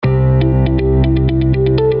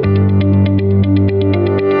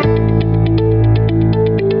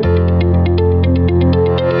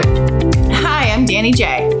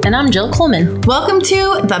I'm Jill Coleman. Welcome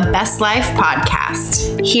to the Best Life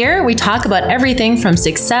Podcast. Here we talk about everything from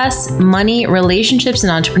success, money, relationships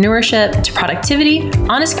and entrepreneurship to productivity,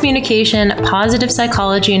 honest communication, positive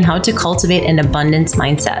psychology, and how to cultivate an abundance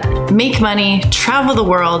mindset. Make money, travel the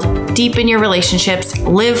world, deepen your relationships,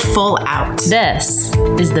 live full out. This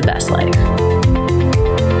is the best life.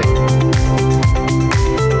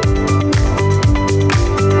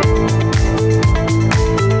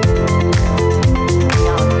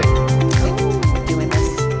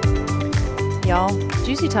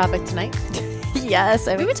 Juicy topic tonight. Yes.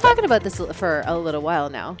 We've been talking about this for a little while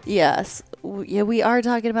now. Yes. Yeah, we are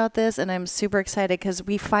talking about this, and I'm super excited because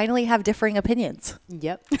we finally have differing opinions.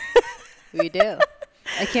 Yep. We do.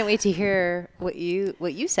 I can't wait to hear what you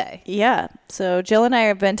say. Yeah. So Jill and I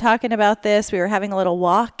have been talking about this. We were having a little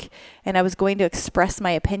walk, and I was going to express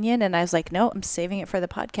my opinion, and I was like, no, I'm saving it for the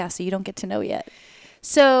podcast so you don't get to know yet.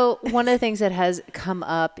 So one of the things that has come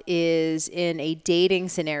up is in a dating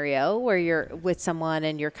scenario where you're with someone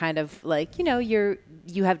and you're kind of like,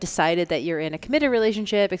 you have decided that you're in a committed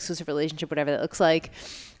relationship, exclusive relationship, whatever that looks like,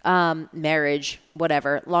 marriage,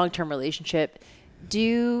 whatever, long-term relationship.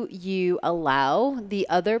 Do you allow the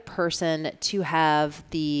other person to have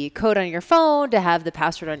the code on your phone, to have the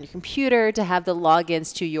password on your computer, to have the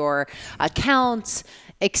logins to your accounts,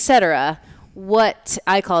 etc.? What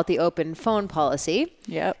I call it the open phone policy.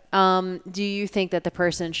 Yep. Do you think that the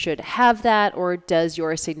person should have that, or does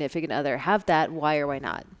your significant other have that? Why or why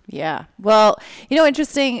not? Yeah. Well,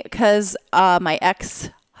 interesting because my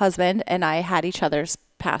ex-husband and I had each other's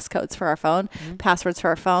passcodes for our phone, passwords for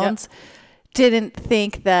our phones. Yep. Didn't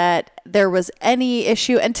think that there was any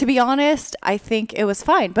issue. And to be honest, I think it was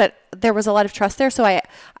fine, but there was a lot of trust there. So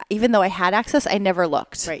even though I had access, I never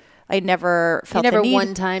looked. Right. I never felt the need.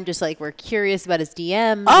 One time just like we're curious about his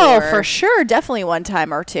DMs? Oh, for sure. Definitely one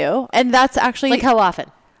time or two. And that's actually... Like how often?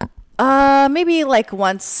 Maybe like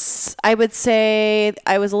once. I would say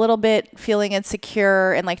I was a little bit feeling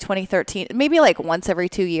insecure in like 2013. Maybe like once every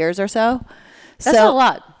 2 years or so. That's not a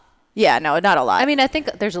lot. Yeah, no, not a lot. I mean, I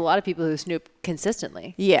think there's a lot of people who snoop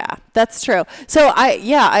consistently. Yeah, that's true. So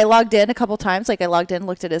I logged in a couple times. Like I logged in,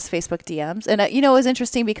 looked at his Facebook DMs, and it was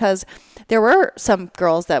interesting because there were some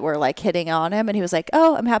girls that were like hitting on him, and he was like,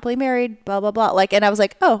 "Oh, I'm happily married," blah blah blah. Like, and I was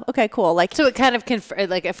like, "Oh, okay, cool." Like, so it kind of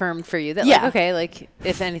affirmed for you that, yeah, like, okay, like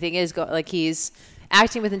if anything is like he's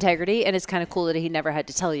acting with integrity, and it's kind of cool that he never had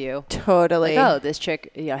to tell you. Totally. Like, oh, this chick,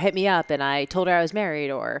 hit me up, and I told her I was married,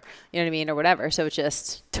 or you know what I mean, or whatever. So it's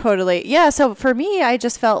just totally, yeah. So for me, I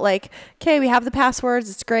just felt like, okay, we have the passwords.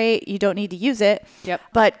 It's great. You don't need to use it. Yep.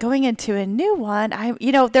 But going into a new one, I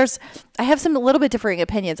have some a little bit differing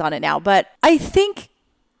opinions on it now, but I think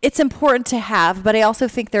it's important to have, but I also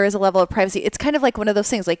think there is a level of privacy. It's kind of like one of those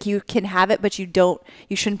things, like you can have it, but you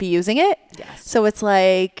shouldn't be using it. Yes. So it's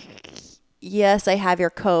like, yes, I have your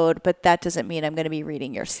code, but that doesn't mean I'm going to be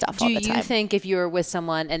reading your stuff all the time. Do you think if you were with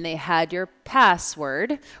someone and they had your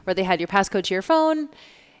password or they had your passcode to your phone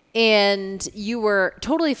and you were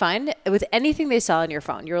totally fine with anything they saw on your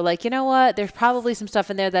phone, you were like, you know what, there's probably some stuff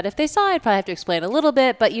in there that if they saw, I'd probably have to explain a little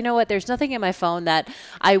bit, but you know what, there's nothing in my phone that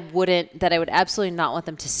I would absolutely not want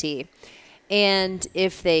them to see. And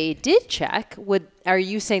if they did check, are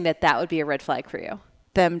you saying that would be a red flag for you?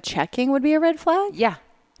 Them checking would be a red flag? Yeah.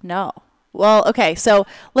 No. Well, okay. So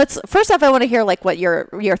first off, I want to hear like what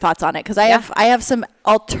your thoughts on it. Cause I have some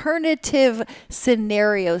alternative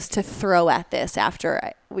scenarios to throw at this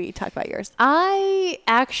after we talk about yours. I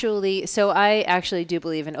actually do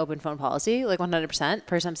believe in open phone policy, like 100%.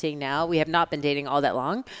 Person I'm seeing now, we have not been dating all that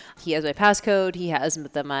long. He has my passcode. He has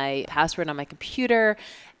my password on my computer.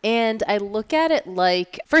 And I look at it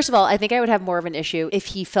like, first of all, I think I would have more of an issue if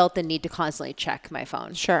he felt the need to constantly check my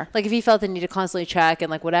phone. Sure. Like if he felt the need to constantly check and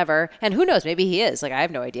like whatever, and who knows, maybe he is. Like I have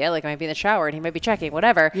no idea. Like I might be in the shower and he might be checking,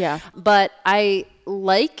 whatever. Yeah. But I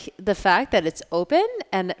like the fact that it's open.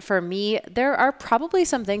 And for me, there are probably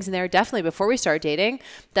some things in there, definitely before we start dating,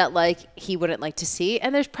 that like he wouldn't like to see.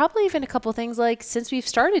 And there's probably even a couple things like since we've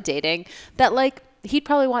started dating that like he'd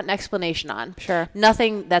probably want an explanation on. Sure.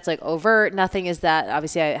 Nothing that's like overt. Nothing is that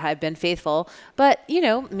obviously I've been faithful, but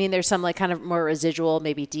there's some like kind of more residual,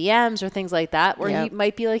 maybe DMs or things like that where he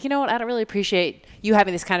might be like, you know what, I don't really appreciate you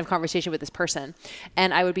having this kind of conversation with this person.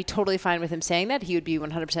 And I would be totally fine with him saying that. He would be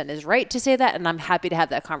 100% in his right to say that. And I'm happy to have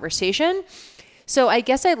that conversation. So I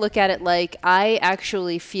guess I look at it like I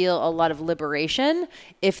actually feel a lot of liberation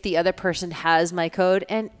if the other person has my code,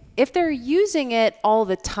 and if they're using it all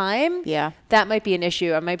the time, that might be an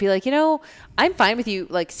issue. I might be like, I'm fine with you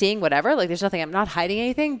like seeing whatever. Like there's nothing, I'm not hiding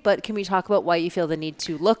anything, but can we talk about why you feel the need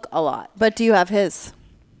to look a lot? But do you have his?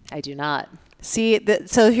 I do not. See,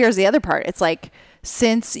 so here's the other part. It's like,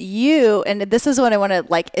 since and this is what I want to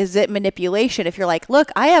like, is it manipulation? If you're like,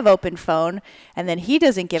 look, I have open phone and then he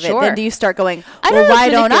doesn't give it, then do you start going, well, why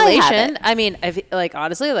don't I have it? I mean,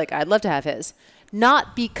 honestly, like I'd love to have his.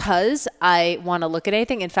 Not because I want to look at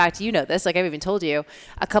anything. In fact, you know this, like I've even told you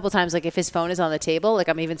a couple times, like if his phone is on the table, like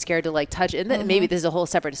I'm even scared to like touch it. Maybe this is a whole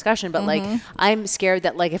separate discussion, but like I'm scared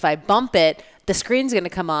that like if I bump it, the screen's going to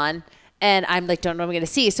come on and I'm like, don't know what I'm going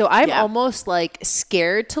to see. So I'm almost like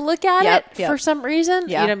scared to look at it for some reason.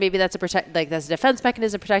 You know, maybe that's that's a defense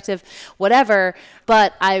mechanism, protective, whatever.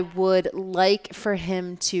 But I would like for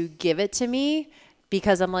him to give it to me,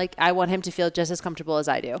 because I'm like, I want him to feel just as comfortable as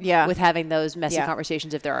I do with having those messy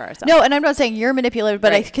conversations if there are some. No, and I'm not saying you're manipulative,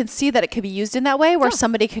 but I can see that it could be used in that way where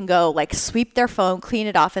somebody can go like sweep their phone, clean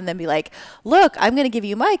it off, and then be like, look, I'm going to give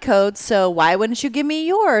you my code, so why wouldn't you give me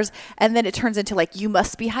yours? And then it turns into like, you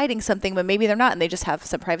must be hiding something, but maybe they're not, and they just have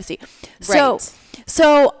some privacy.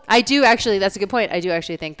 So I do actually, that's a good point. I do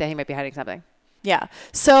actually think that he might be hiding something. Yeah.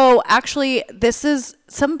 So actually, this is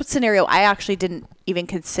some scenario I actually didn't even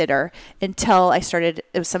consider until it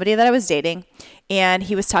was somebody that I was dating, and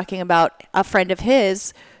he was talking about a friend of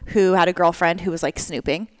his who had a girlfriend who was like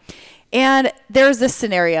snooping. And there's this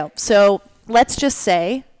scenario. So let's just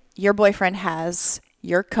say your boyfriend has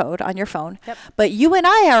your code on your phone, but you and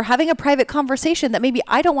I are having a private conversation that maybe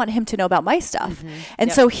I don't want him to know about my stuff.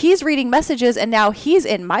 And so he's reading messages and now he's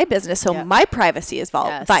in my business. So my privacy is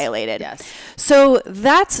violated. So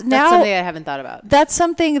that's something I haven't thought about. That's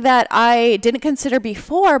something that I didn't consider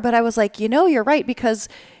before, but I was like, you're right, because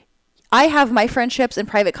I have my friendships and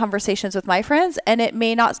private conversations with my friends, and it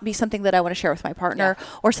may not be something that I want to share with my partner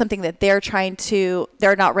or something that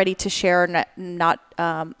they're not ready to share, not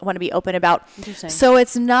want to be open about. So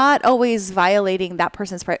it's not always violating that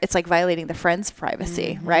person's it's like violating the friend's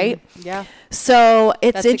privacy, right? Yeah. So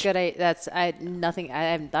it's I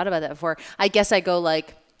haven't thought about that before. I guess I go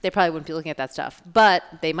like, they probably wouldn't be looking at that stuff, but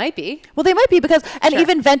they might be. Well, they might be because, and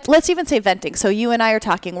even let's even say venting. So you and I are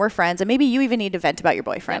talking, we're friends, and maybe you even need to vent about your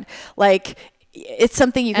boyfriend. Like, it's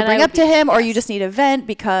something you can bring up to him, or you just need to vent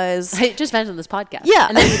because I just vent on this podcast. Yeah.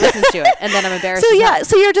 And then he listens to it, and then I'm embarrassed.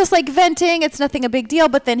 So you're just like venting. It's nothing a big deal,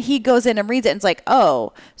 but then he goes in and reads it and it's like,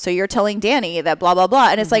 oh, so you're telling Danny that blah, blah, blah.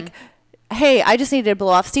 And it's like, hey, I just needed to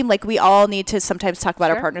blow off steam. Like we all need to sometimes talk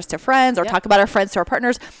about our partners to friends or talk about our friends to our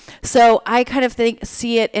partners. So I kind of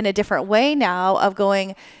see it in a different way now of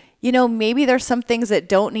going, maybe there's some things that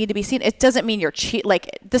don't need to be seen. It doesn't mean you're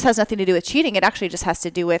like this has nothing to do with cheating. It actually just has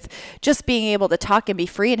to do with just being able to talk and be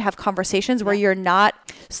free and have conversations where you're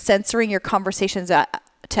not censoring your conversations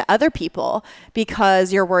to other people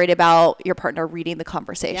because you're worried about your partner reading the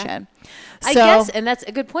conversation. I guess, and that's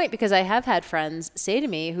a good point, because I have had friends say to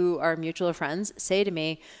me, who are mutual friends, say to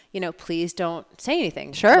me, please don't say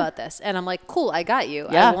anything about this. And I'm like, cool, I got you.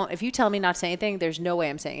 I won't, if you tell me not to say anything, there's no way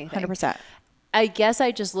I'm saying anything. 100%. I guess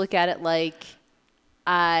I just look at it like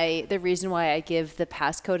the reason why I give the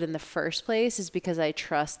passcode in the first place is because I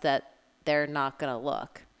trust that they're not going to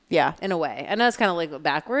look. Yeah. In a way. I know it's kind of like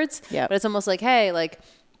backwards, but it's almost like, hey, like,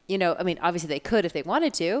 obviously they could if they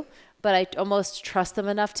wanted to, but I almost trust them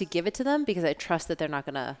enough to give it to them because I trust that they're not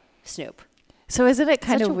going to snoop. So isn't it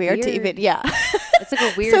kind of weird to even, it's like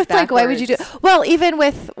a weird So it's like, why would you do it? Well, even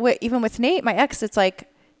with Nate, my ex, it's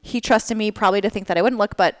like he trusted me probably to think that I wouldn't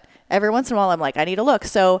look, but every once in a while I'm like, I need to look.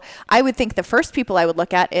 So I would think the first people I would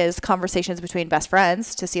look at is conversations between best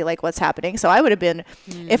friends to see like what's happening. So I would have been,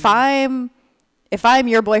 if I'm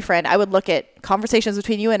your boyfriend, I would look at conversations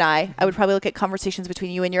between you and I. I would probably look at conversations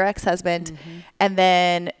between you and your ex-husband. And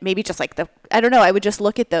then maybe just like I would just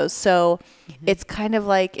look at those. So it's kind of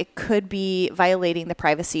like it could be violating the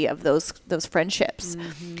privacy of those friendships.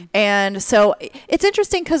 And so it's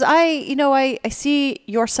interesting because I see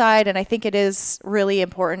your side and I think it is really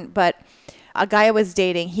important, but a guy I was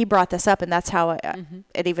dating, he brought this up, and that's how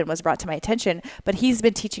it even was brought to my attention. But he's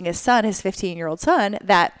been teaching his 15-year-old son,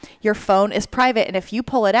 that your phone is private. And if you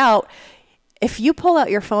pull out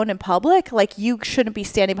your phone in public, like you shouldn't be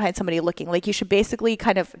standing behind somebody looking. Like you should basically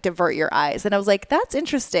kind of divert your eyes. And I was like, that's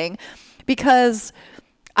interesting, because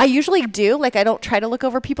I usually do. Like I don't try to look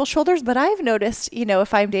over people's shoulders, but I've noticed,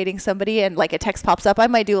 if I'm dating somebody and like a text pops up, I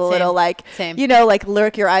might do a little like, like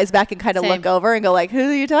lurk your eyes back and kind of look over and go like, who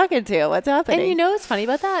are you talking to? What's happening? And what's funny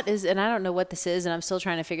about that is, and I don't know what this is and I'm still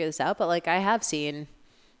trying to figure this out, but like I have seen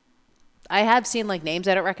like names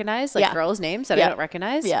I don't recognize, like girls' names that I don't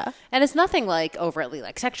recognize. Yeah. And it's nothing like overtly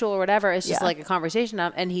like sexual or whatever. It's just like a conversation.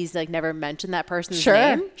 And he's like never mentioned that person's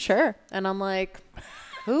name. Sure. And I'm like,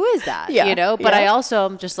 who is that? But I also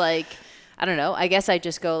am just like, I don't know. I guess I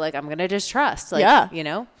just go like, I'm going to just trust. Like,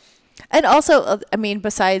 And also,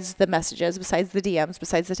 besides the messages, besides the DMs,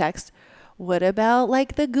 besides the text, what about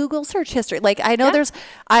like the Google search history? Like I know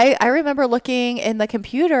I remember looking in the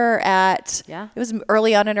computer at, it was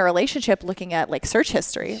early on in a relationship, looking at like search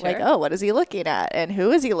history, like, oh, what is he looking at? And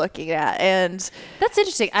who is he looking at? And that's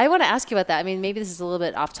interesting. I want to ask you about that. I mean, maybe this is a little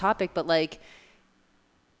bit off topic, but like,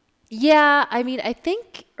 yeah, I mean, I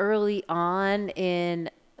think early on in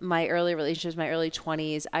my early relationships, my early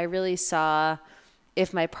 20s, I really saw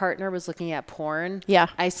if my partner was looking at porn,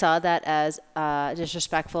 I saw that as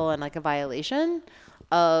disrespectful and like a violation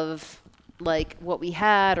of like what we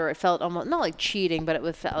had, or it felt almost not like cheating, but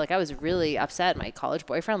it felt like I was really upset. My college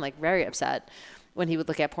boyfriend, like very upset when he would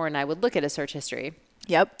look at porn and I would look at his search history.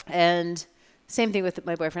 Yep. And same thing with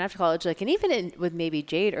my boyfriend after college, like, and even with maybe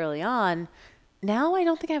Jade early on, now I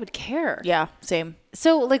don't think I would care. Yeah, same.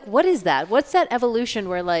 So like, what is that? What's that evolution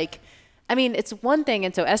where like, I mean, it's one thing.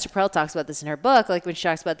 And so Esther Perel talks about this in her book, like when she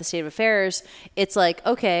talks about the state of affairs, it's like,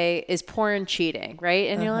 okay, is porn cheating? Right.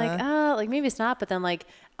 And you're like, like maybe it's not, but then like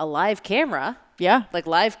a live camera. Yeah. Like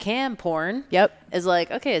live cam porn. Yep. Is like,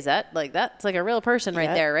 okay, is that like, that's like a real person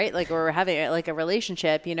right there. Right. Like we're having like a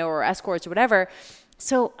relationship, you know, or escorts or whatever.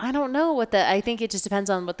 So I don't know I think it just depends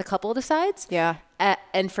on what the couple decides. Yeah.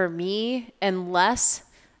 And for me, unless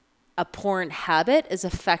a porn habit is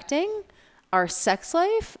affecting our sex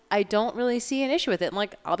life, I don't really see an issue with it. And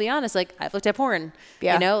like, I'll be honest, like I've looked at porn,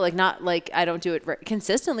 you know, like not like I don't do it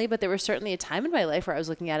consistently, but there was certainly a time in my life where I was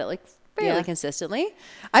looking at it like fairly consistently.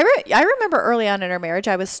 I remember early on in our marriage,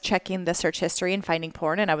 I was checking the search history and finding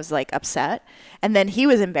porn, and I was like upset. And then he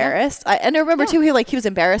was embarrassed. And I remember too, he was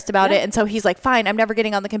embarrassed about it. And so he's like, fine, I'm never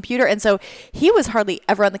getting on the computer. And so he was hardly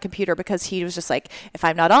ever on the computer because he was just like, if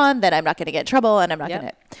I'm not on, then I'm not going to get in trouble and I'm not going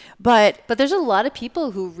to. But there's a lot of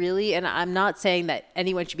people who really, and I'm not saying that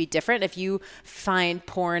anyone should be different. If you find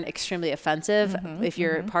porn extremely offensive, if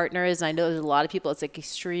your partner is, and I know there's a lot of people, it's like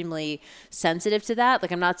extremely sensitive to that.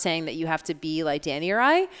 Like, I'm not saying that you have to be like Danny or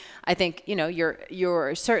I think, you know,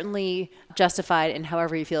 you're certainly justified in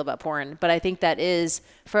however you feel about porn. But I think that is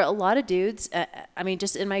for a lot of dudes. I mean,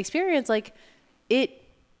 just in my experience, like it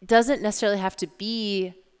doesn't necessarily have to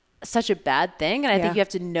be such a bad thing. And I think you have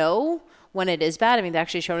to know when it is bad. I mean, they're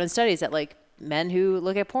actually shown in studies that like men who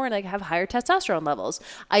look at porn like have higher testosterone levels.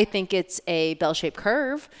 I think it's a bell-shaped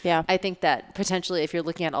curve. Yeah. I think that potentially if you're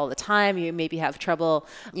looking at it all the time, you maybe have trouble,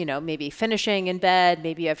 you know, maybe finishing in bed.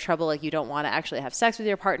 Maybe you have trouble, like you don't want to actually have sex with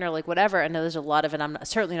your partner, like whatever. I know there's a lot of it. I'm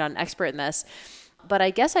certainly not an expert in this. But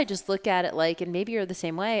I guess I just look at it like, and maybe you're the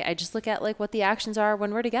same way, I just look at like what the actions are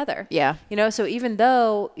when we're together. Yeah. You know, so even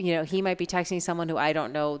though, you know, he might be texting someone who I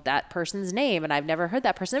don't know that person's name and I've never heard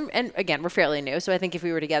that person. And again, we're fairly new. So I think if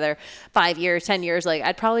we were together 5 years, 10 years, like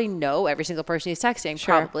I'd probably know every single person he's texting,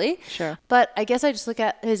 probably. Sure. But I guess I just look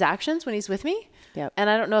at his actions when he's with me. Yep.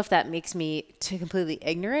 And I don't know if that makes me too completely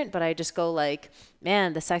ignorant, but I just go like,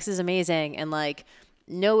 man, the sex is amazing. And like,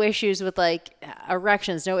 no issues with like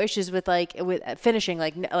erections, no issues with like with finishing,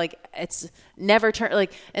 like it's never turn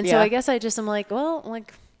like, and so I guess I just am like, well,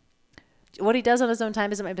 like what he does on his own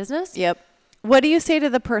time isn't my business. Yep. What do you say to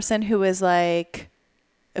the person who is like,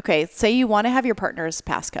 okay, say you want to have your partner's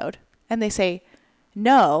passcode and they say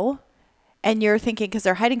no, and you're thinking because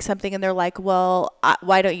they're hiding something and they're like, well,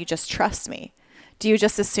 why don't you just trust me? Do you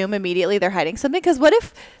just assume immediately they're hiding something? Because what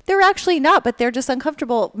if they're actually not, but they're just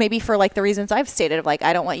uncomfortable, maybe for like the reasons I've stated of like,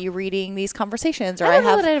 I don't want you reading these conversations, or I don't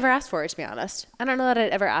know that I'd ever ask for it, to be honest. I don't know that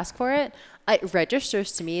I'd ever ask for it. It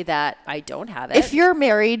registers to me that I don't have it. If you're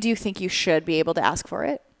married, do you think you should be able to ask for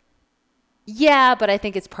it? Yeah, but I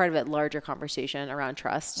think it's part of a larger conversation around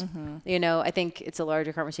trust. You know, I think it's a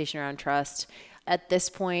larger conversation around trust at this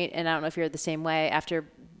point, and I don't know if you're the same way after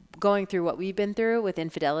going through what we've been through with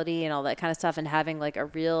infidelity and all that kind of stuff and having like a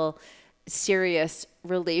real serious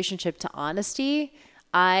relationship to honesty.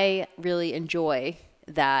 I really enjoy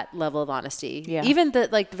that level of honesty. Yeah. Even the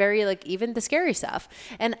like very like even the scary stuff.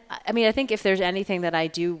 And I mean, I think if there's anything that I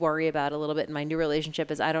do worry about a little bit in my new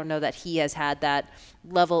relationship is I don't know that he has had that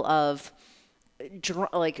level of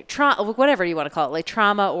trauma, whatever you want to call it, like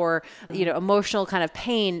trauma or, you know, emotional kind of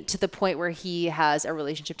pain to the point where he has a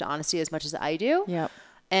relationship to honesty as much as I do. Yeah.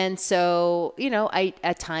 And so, you know,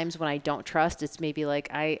 at times when I don't trust, it's maybe like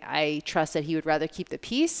I trust that he would rather keep the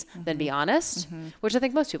peace than be honest, which I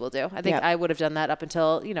think most people do. I think I would have done that up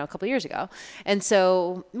until, you know, a couple of years ago. And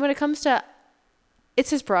so when it comes to, it's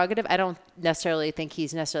his prerogative. I don't necessarily think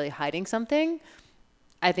he's necessarily hiding something.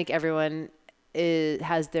 I think everyone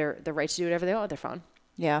has the right to do whatever they want with their phone.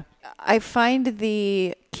 Yeah. I find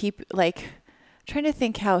trying to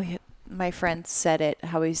think how my friend said it,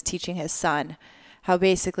 how he's teaching his son. How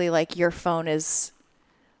basically like your phone is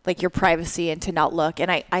like your privacy and to not look. And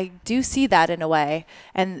I do see that in a way.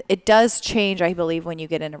 And it does change, I believe, when you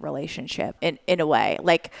get in a relationship in a way.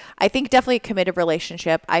 Like, I think definitely a committed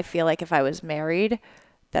relationship. I feel like if I was married,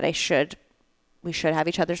 that we should have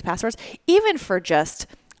each other's passwords, even for just,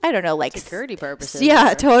 I don't know, like security purposes.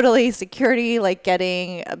 Yeah, totally. Security, like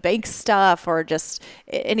getting bank stuff or just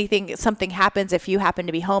anything, something happens if you happen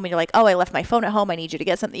to be home and you're like, oh, I left my phone at home. I need you to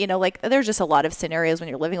get something, like there's just a lot of scenarios when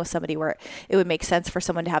you're living with somebody where it would make sense for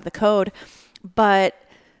someone to have the code. But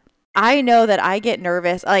I know that I get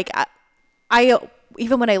nervous. Like I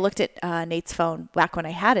even when I looked at Nate's phone back when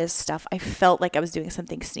I had his stuff, I felt like I was doing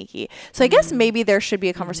something sneaky. So I guess maybe there should be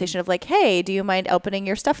a conversation of like, hey, do you mind opening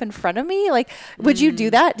your stuff in front of me? Like, would you do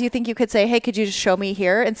that? Do you think you could say, hey, could you just show me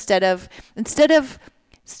here instead of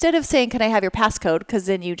saying, can I have your passcode? Because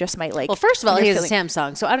then you just might like. Well, first of all, he has a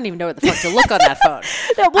Samsung, so I don't even know where the fuck to look on that phone.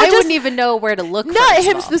 I wouldn't even know where to look. Not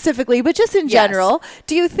him specifically, but just in general.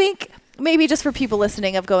 Do you think maybe just for people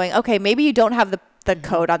listening of going, okay, maybe you don't have the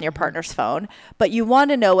code on your partner's phone, but you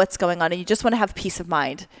want to know what's going on and you just want to have peace of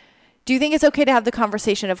mind. Do you think it's okay to have the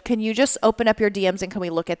conversation of, can you just open up your DMs and can we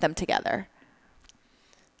look at them together?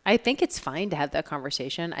 I think it's fine to have that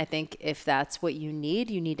conversation. I think if that's what you need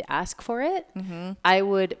to ask for it. Mm-hmm. I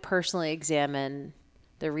would personally examine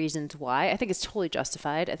the reasons why. I think it's totally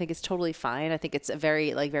justified. I think it's totally fine. I think it's a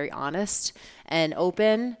very honest and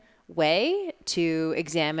open way to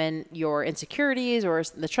examine your insecurities or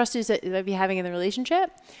the trust issues that you might be having in the relationship.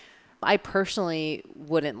 I personally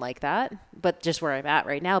wouldn't like that, but just where I'm at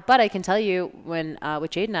right now. But I can tell you when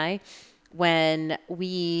with Jade and I, when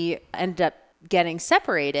we ended up getting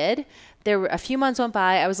separated, there were a few months went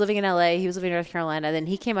by. I was living in LA. He was living in North Carolina. Then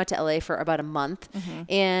he came out to LA for about a month. Mm-hmm.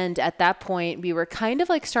 And at that point, we were kind of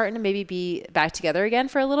like starting to maybe be back together again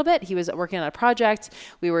for a little bit. He was working on a project.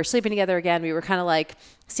 We were sleeping together again. We were kind of like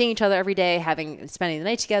seeing each other every day, spending the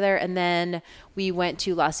night together. And then we went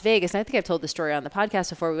to Las Vegas. And I think I've told the story on the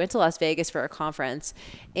podcast before. We went to Las Vegas for a conference.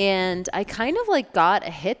 And I kind of like got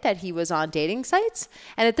a hit that he was on dating sites.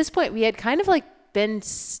 And at this point, we had kind of like been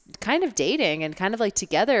kind of dating and kind of like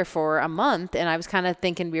together for a month. And I was kind of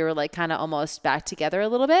thinking we were like kind of almost back together a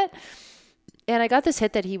little bit. And I got this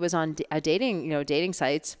hit that he was on dating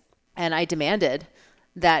sites. And I demanded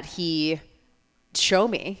that he show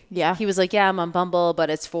me. Yeah. He was like, yeah, I'm on Bumble, but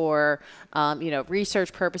it's for,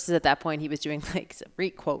 research purposes. At that point, he was doing like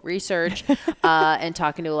quote research and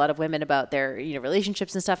talking to a lot of women about their,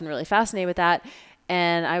 relationships and stuff and really fascinated with that.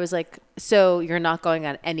 And I was like, so you're not going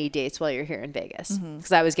on any dates while you're here in Vegas?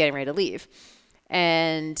 Because I was getting ready to leave.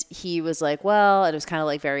 And he was like, well, it was kind of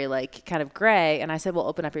like very like kind of gray. And I said, well,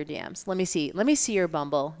 open up your DMs. Let me see your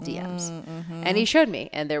Bumble DMs. Mm-hmm. And he showed me.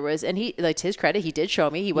 And he, like, to his credit, he did show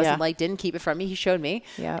me. He wasn't didn't keep it from me. He showed me.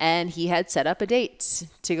 Yeah. And he had set up a date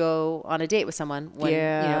to go on a date with someone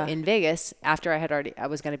when, in Vegas after I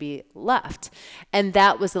was going to be left. And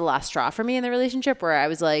that was the last straw for me in the relationship where I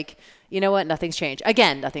was like, you know what? Nothing's changed.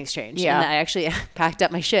 Again, nothing's changed. Yeah. And I actually packed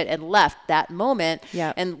up my shit and left that moment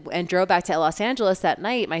and drove back to Los Angeles that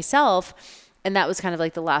night myself. And that was kind of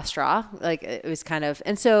like the last straw. Like it was kind of,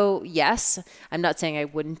 and so yes, I'm not saying I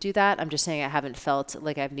wouldn't do that. I'm just saying I haven't felt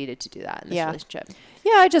like I've needed to do that in this relationship.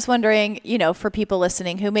 Yeah. I'm just wondering, for people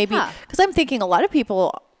listening who maybe, because I'm thinking a lot of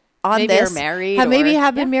people on maybe this are married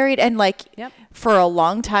have been married and like for a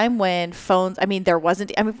long time when phones,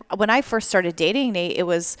 when I first started dating Nate, it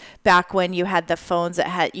was back when you had the phones that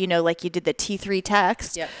had, like you did the T3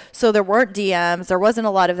 text. Yep. So there weren't DMs. There wasn't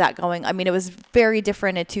a lot of that going. I mean, it was very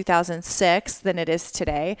different in 2006 than it is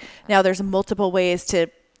today. Now there's multiple ways to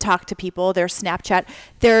talk to people. There's Snapchat.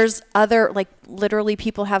 There's other, like literally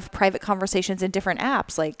people have private conversations in different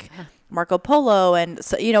apps like Marco Polo and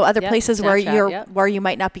so, other places Snapchat, where you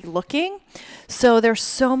might not be looking. So there's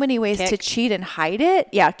so many ways to cheat and hide it.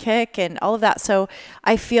 Yeah, Kik and all of that. So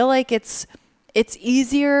I feel like it's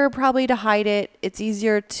easier probably to hide it. It's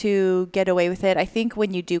easier to get away with it. I think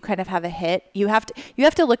when you do kind of have a hit, you have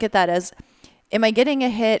to look at that as, am I getting a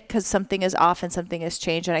hit because something is off and something has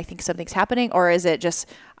changed and I think something's happening? Or is it just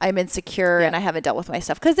I'm insecure and I haven't dealt with my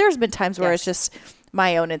stuff? Because there's been times where it's just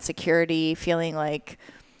my own insecurity, feeling like,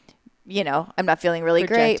 I'm not feeling really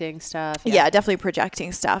projecting great. Stuff. Yeah, definitely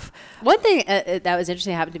projecting stuff. One thing that was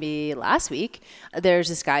interesting happened to me last week. There's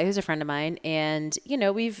this guy who's a friend of mine. And,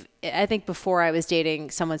 I think before I was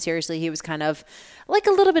dating someone seriously, he was kind of like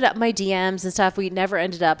a little bit up my DMs and stuff. We never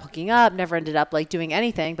ended up hooking up, never ended up like doing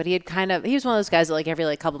anything. But he was one of those guys that like every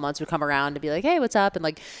like couple months would come around and be like, hey, what's up? And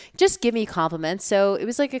like just give me compliments. So it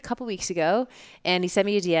was like a couple weeks ago and he sent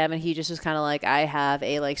me a DM and he just was kind of like, I have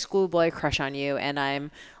a like schoolboy crush on you and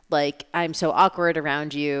I'm like, I'm so awkward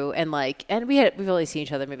around you. And like, and we've only seen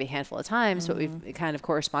each other maybe a handful of times, but we've kind of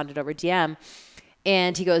corresponded over DM.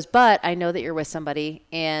 And he goes, but I know that you're with somebody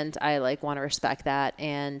and I like want to respect that.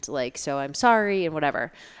 And like, so I'm sorry and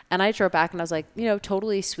whatever. And I wrote back and I was like, you know,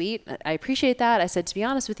 totally sweet. I appreciate that. I said, to be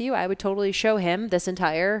honest with you, I would totally show him this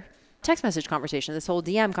entire text message conversation, this whole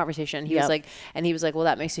DM conversation. He was like, well,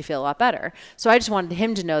 that makes me feel a lot better. So I just wanted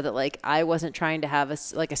him to know that like, I wasn't trying to have a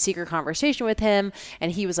secret conversation with him.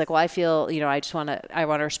 And he was like, well, I feel, you know, I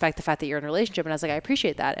want to respect the fact that you're in a relationship. And I was like, I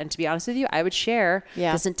appreciate that. And to be honest with you, I would share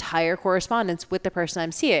this entire correspondence with the person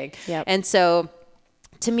I'm seeing. And so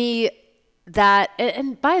to me that,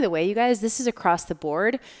 and by the way, you guys, this is across the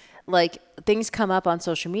board. Like, things come up on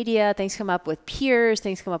social media, things come up with peers,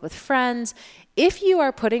 things come up with friends. If you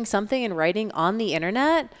are putting something in writing on the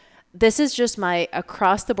internet, this is just my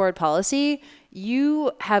across the board policy.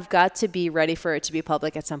 You have got to be ready for it to be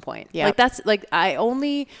public at some point. Like, that's like, I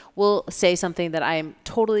only will say something that I'm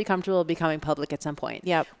totally comfortable becoming public at some point.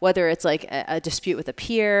 Whether it's like a dispute with a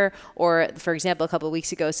peer, or for example, a couple of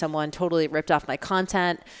weeks ago, someone totally ripped off my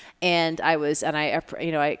content and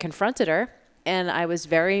I confronted her. And I was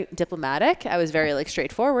very diplomatic. I was very like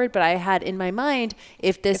straightforward, but I had in my mind,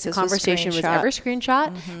 if this conversation was ever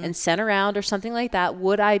screenshot and sent around or something like that,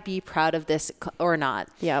 would I be proud of this or not?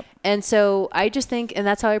 And so I just think, and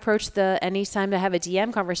that's how I approach anytime I have a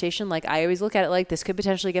DM conversation, like I always look at it like, this could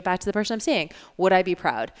potentially get back to the person I'm seeing. Would I be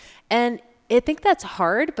proud? And I think that's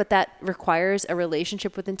hard, but that requires a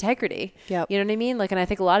relationship with integrity. You know what I mean? Like, and I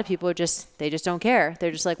think a lot of people they just don't care.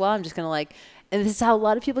 They're just like, well, I'm just going to like, and this is how a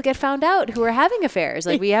lot of people get found out who are having affairs.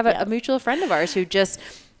 Like, we have a mutual friend of ours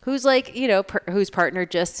who's like, you know, whose partner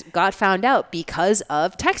just got found out because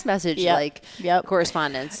of text message,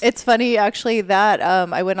 correspondence. It's funny actually that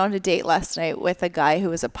I went on a date last night with a guy who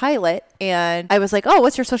was a pilot, and I was like, oh,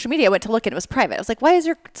 what's your social media? I went to look and it was private. I was like, why is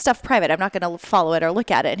your stuff private? I'm not going to follow it or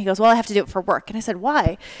look at it. And he goes, well, I have to do it for work. And I said, why?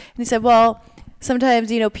 And he said, well,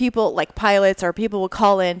 sometimes, you know, people like pilots or people will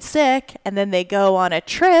call in sick and then they go on a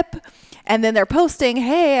trip. And then they're posting,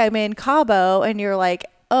 hey, I'm in Cabo. And you're like,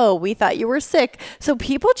 oh, we thought you were sick. So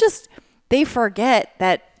people they forget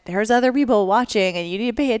that there's other people watching and you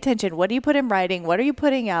need to pay attention. What do you put in writing? What are you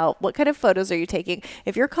putting out? What kind of photos are you taking?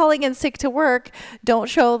 If you're calling in sick to work, don't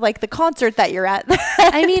show like the concert that you're at.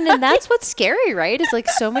 I mean, and that's what's scary, right? Is like,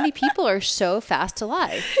 so many people are so fast to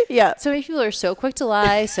lie. So many people are so quick to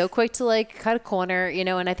lie, so quick to like cut a corner, you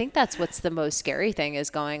know, and I think that's what's the most scary thing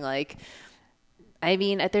is going like, I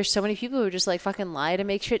mean, there's so many people who just like fucking lie to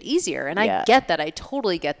make shit easier. And I get that. I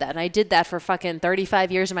totally get that. And I did that for fucking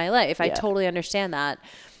 35 years of my life. I totally understand that.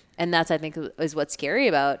 And that's, I think, is what's scary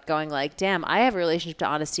about going like, damn, I have a relationship to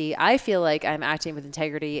honesty. I feel like I'm acting with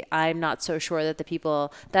integrity. I'm not so sure that the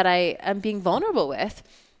people that I am being vulnerable with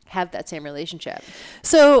have that same relationship.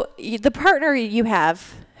 So the partner you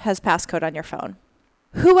have has Passcode on your phone.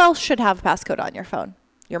 Who else should have Passcode on your phone?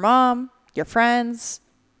 Your mom, your friends,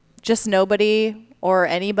 just nobody? Or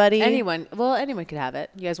anybody? Anyone. Well, anyone could have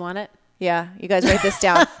it. You guys want it? Yeah. You guys write this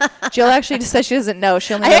down. Jill actually just said she doesn't know.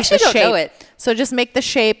 She only knows the shape. I actually don't know it. So just make the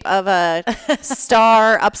shape of a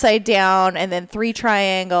star upside down and then 3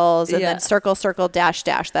 triangles and then circle, circle, dash,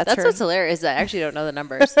 dash. That's what's hilarious. I actually don't know the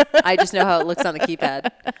numbers. I just know how it looks on the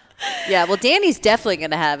keypad. Yeah. Well, Danny's definitely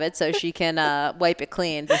going to have it so she can wipe it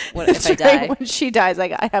clean if I die. When she dies,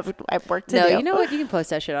 I have work to do. No, you know what? You can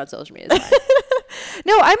post that shit on social media. It's fine.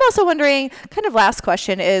 No, I'm also wondering, kind of last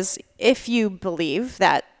question is if you believe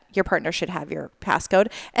that your partner should have your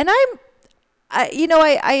passcode. And I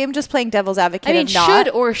am just playing devil's advocate. I mean,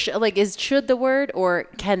 should the word or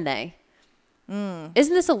can they?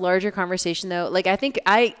 Isn't this a larger conversation though? Like, I think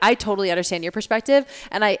I totally understand your perspective.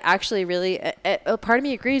 And I actually really, a part of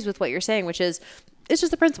me agrees with what you're saying, which is, it's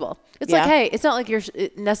just the principle. It's like, hey, it's not like you're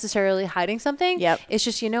necessarily hiding something. It's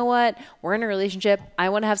just, you know what? We're in a relationship. I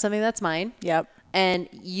want to have something that's mine. And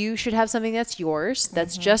you should have something that's yours,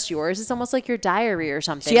 that's just yours. It's almost like your diary or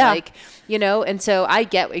something. Like, you know, and so I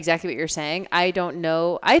get exactly what you're saying. I don't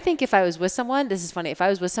know. I think if I was with someone, this is funny. If I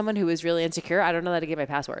was with someone who was really insecure, I don't know how to give my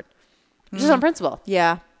password. Just on principle.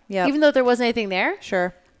 Even though there wasn't anything there.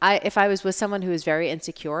 If I was with someone who is very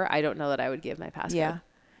insecure, I don't know that I would give my password.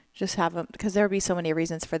 Just have them, because there would be so many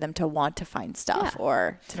reasons for them to want to find stuff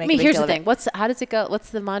or to make. I mean, here's the thing. How does it go? What's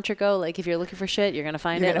the mantra go? Like, if you're looking for shit, you're gonna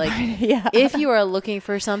find it. Like, if you are looking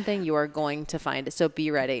for something, you are going to find it. So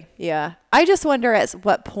be ready. I just wonder at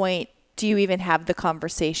what point do you even have the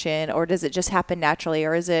conversation, or does it just happen naturally,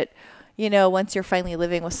 or is it, you know, once you're finally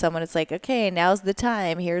living with someone, it's like, okay, now's the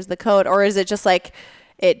time. Here's the code, or is it just like,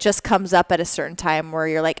 it just comes up at a certain time where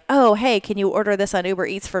you're like, oh, hey, can you order this on Uber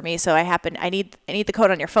Eats for me? So I need the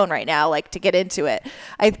code on your phone right now, like to get into it.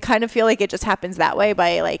 I kind of feel like it just happens that way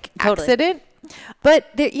by like accident.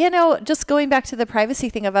 But just going back to the privacy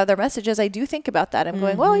thing of other messages, I do think about that. I'm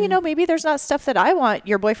going, well, maybe there's not stuff that I want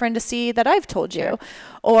your boyfriend to see that I've told you,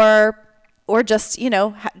 or just,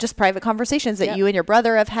 just private conversations that you and your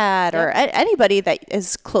brother have had, or anybody that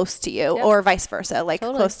is close to you, or vice versa, like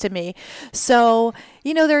close to me. So,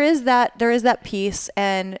 there is that piece.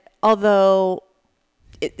 And although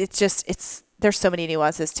there's so many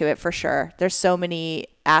nuances to it for sure. There's so many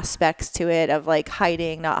aspects to it of like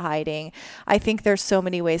hiding, not hiding. I think there's so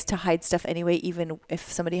many ways to hide stuff anyway, even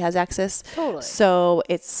if somebody has access. Totally. So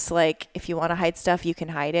it's like, if you want to hide stuff, you can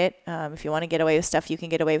hide it. If you want to get away with stuff, you can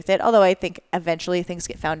get away with it. Although I think eventually things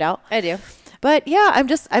get found out. I do. But yeah,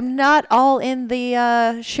 I'm not all in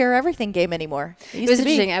the share everything game anymore. It was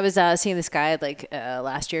interesting. I was seeing this guy like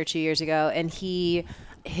last year, 2 years ago, and he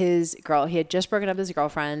had just broken up with his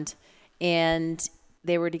girlfriend, and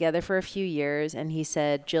they were together for a few years, and he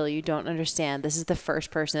said, Jill, you don't understand. This is the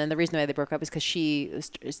first person. And the reason why they broke up is because she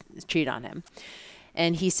cheated on him.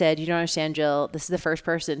 And he said, you don't understand, Jill. This is the first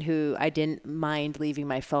person who I didn't mind leaving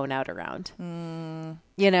my phone out around. And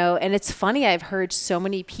it's funny. I've heard so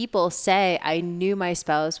many people say, I knew my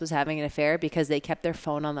spouse was having an affair because they kept their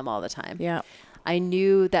phone on them all the time. Yeah. I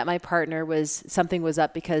knew that my partner something was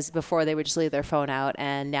up because before they would just leave their phone out,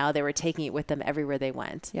 and now they were taking it with them everywhere they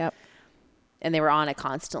went. Yep. And they were on it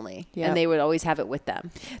constantly, and they would always have it with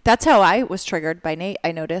them. That's how I was triggered by Nate,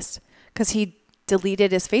 I noticed, because he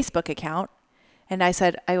deleted his Facebook account. And I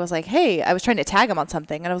was like, hey, I was trying to tag him on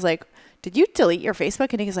something. And I was like, did you delete your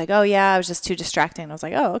Facebook? And he was like, oh, yeah, I was just too distracting. And I was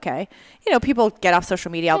like, oh, okay. People get off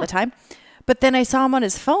social media all the time. But then I saw him on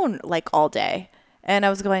his phone like all day. And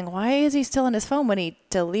I was going, why is he still on his phone when he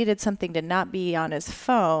deleted something to not be on his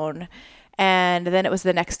phone? And then it was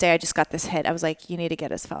the next day I just got this hit. I was like, you need to get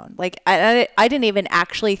his phone. Like, I didn't even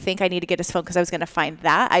actually think I need to get his phone because I was going to find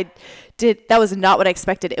that. That was not what I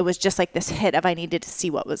expected. It was just like this hit of I needed to see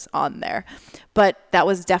what was on there. But that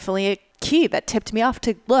was definitely a key that tipped me off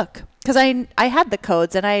to look. Because I had the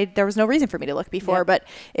codes and there was no reason for me to look before. But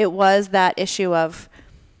it was that issue of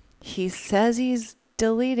he says he's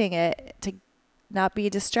deleting it to not be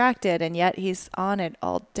distracted, and yet he's on it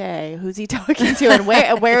all day. Who's he talking to, and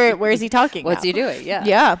where is he talking? What's he doing?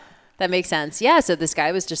 Yeah, that makes sense. Yeah, so this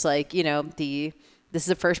guy was just like, this is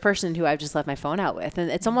the first person who I've just left my phone out with,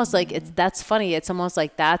 and it's almost like that's funny. It's almost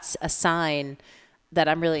like that's a sign that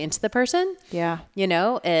I'm really into the person. Yeah,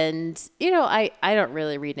 and I don't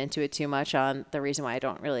really read into it too much on the reason why I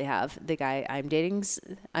don't really have the guy I'm dating.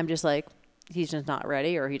 I'm just like, he's just not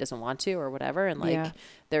ready, or he doesn't want to, or whatever. And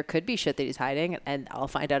there could be shit that he's hiding, and I'll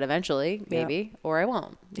find out eventually, maybe, or I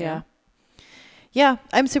won't. Yeah. Yeah.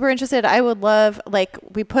 I'm super interested. I would love,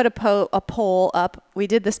 we put a poll up. We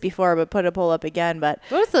did this before, but put a poll up again. But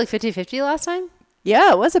what was it, like 50-50 last time?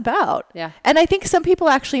 Yeah, it was about. Yeah. And I think some people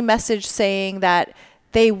actually messaged saying that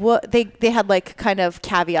they had like kind of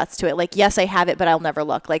caveats to it. Like, yes, I have it, but I'll never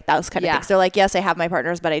look. Like those kind of things. They're like, yes, I have my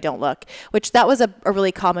partners, but I don't look, which that was a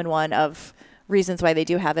really common one of reasons why they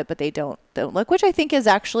do have it, but they don't look, which I think is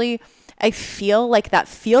actually, I feel like that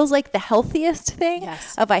feels like the healthiest thing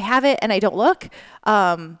of I have it and I don't look.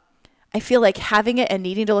 I feel like having it and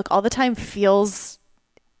needing to look all the time feels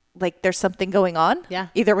like there's something going on,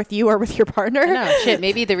 either with you or with your partner. No, shit.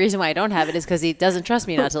 Maybe the reason why I don't have it is because he doesn't trust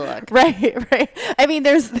me not to look. Right. I mean,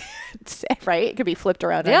 there's, right? It could be flipped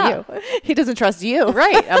around on you. He doesn't trust you.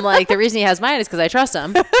 Right. I'm like, the reason he has mine is because I trust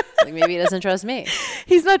him. Like, maybe he doesn't trust me.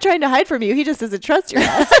 He's not trying to hide from you. He just doesn't trust your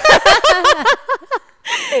ass.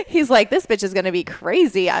 He's like, this bitch is going to be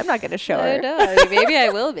crazy. I'm not going to show her. I know. I mean, maybe I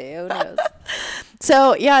will be. Who knows?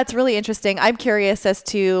 So, yeah, it's really interesting. I'm curious as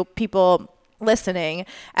to people listening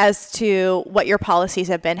as to what your policies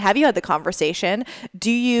have been. Have you had the conversation?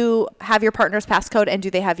 Do you have your partner's passcode and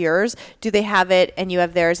do they have yours? Do they have it and you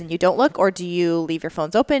have theirs and you don't look? Or do you leave your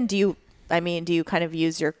phones open? Do you kind of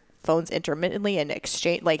use your phones intermittently and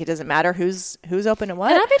exchange, like it doesn't matter who's open and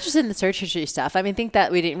what? And I'm interested in the search history stuff. I mean, I think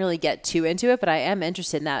that we didn't really get too into it, but I am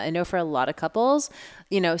interested in that. I know for a lot of couples,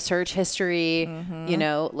 search history,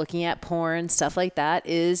 looking at porn, stuff like that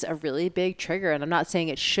is a really big trigger. And I'm not saying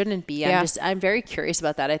it shouldn't be. I'm very curious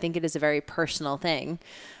about that. I think it is a very personal thing.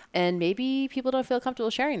 And maybe people don't feel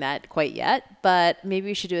comfortable sharing that quite yet, but maybe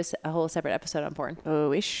we should do a whole separate episode on porn. Oh,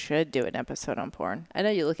 we should do an episode on porn. I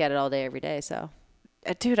know you look at it all day, every day, so.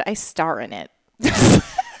 Dude, I star in it.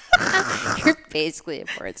 You're basically a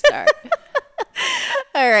porn star.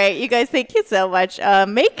 All right, you guys, thank you so much.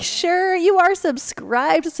 Make sure you are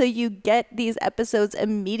subscribed so you get these episodes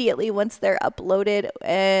immediately once they're uploaded.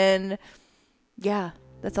 And yeah,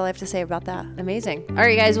 that's all I have to say about that. Amazing. All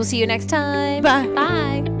right, guys, we'll see you next time. Bye.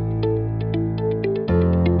 Bye.